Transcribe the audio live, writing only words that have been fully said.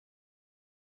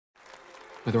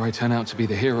whether I turn out to be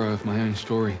the hero of my own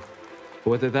story,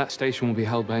 or whether that station will be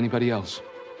held by anybody else.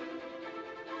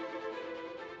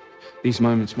 These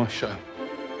moments must show.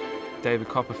 David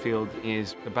Copperfield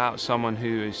is about someone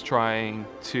who is trying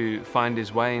to find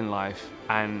his way in life,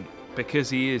 and because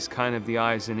he is kind of the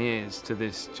eyes and ears to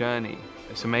this journey,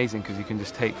 it's amazing because you can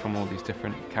just take from all these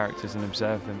different characters and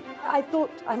observe them. I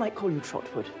thought I might call you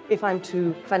Trotwood. If I'm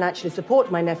to financially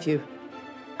support my nephew,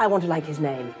 I want to like his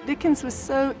name. Dickens was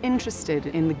so interested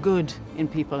in the good in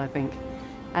people, I think.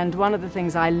 And one of the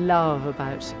things I love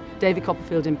about David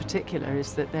Copperfield in particular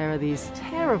is that there are these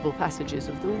terrible passages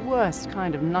of the worst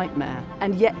kind of nightmare,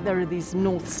 and yet there are these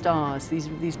North Stars,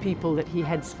 these people that he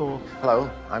heads for. Hello,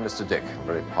 I'm Mr. Dick. I'm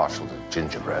very partial to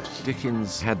gingerbread.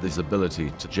 Dickens had this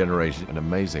ability to generate an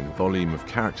amazing volume of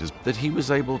characters that he was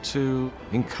able to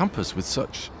encompass with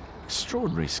such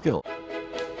extraordinary skill.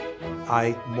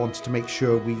 I wanted to make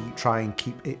sure we try and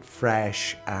keep it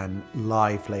fresh and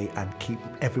lively and keep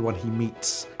everyone he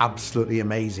meets absolutely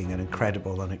amazing and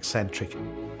incredible and eccentric.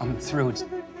 I'm thrilled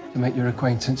to make your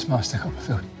acquaintance, Master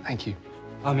Copperfield. Thank you.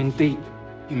 I'm in deep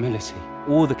humility.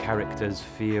 All the characters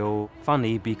feel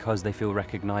funny because they feel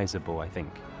recognisable, I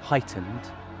think.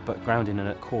 Heightened, but grounded in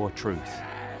a core truth.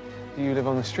 Do you live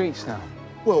on the streets now?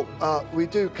 Well, we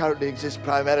do currently exist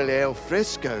primarily al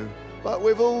fresco, but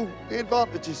with all the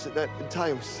advantages that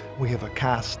entails. We have a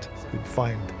cast who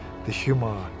find the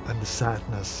humour and the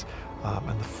sadness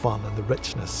and the fun and the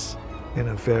richness in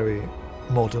a very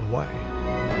modern way.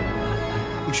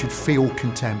 It should feel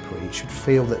contemporary. It should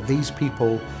feel that these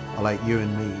people are like you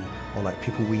and me, or like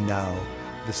people we know.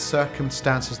 The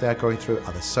circumstances they're going through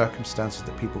are the circumstances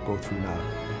that people go through now.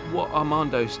 What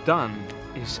Armando's done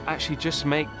is actually just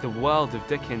make the world of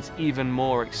Dickens even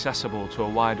more accessible to a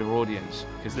wider audience,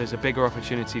 because there's a bigger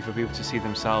opportunity for people to see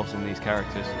themselves in these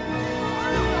characters.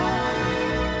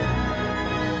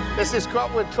 This is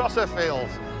Copperfield.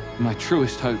 My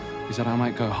truest hope is that I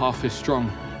might go half as strong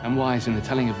and wise in the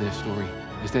telling of their story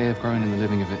as they have grown in the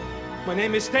living of it. My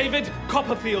name is David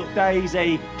Copperfield.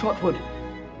 Daisy. Trotwood.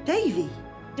 Davy.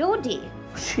 Dodie.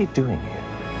 What's she doing here?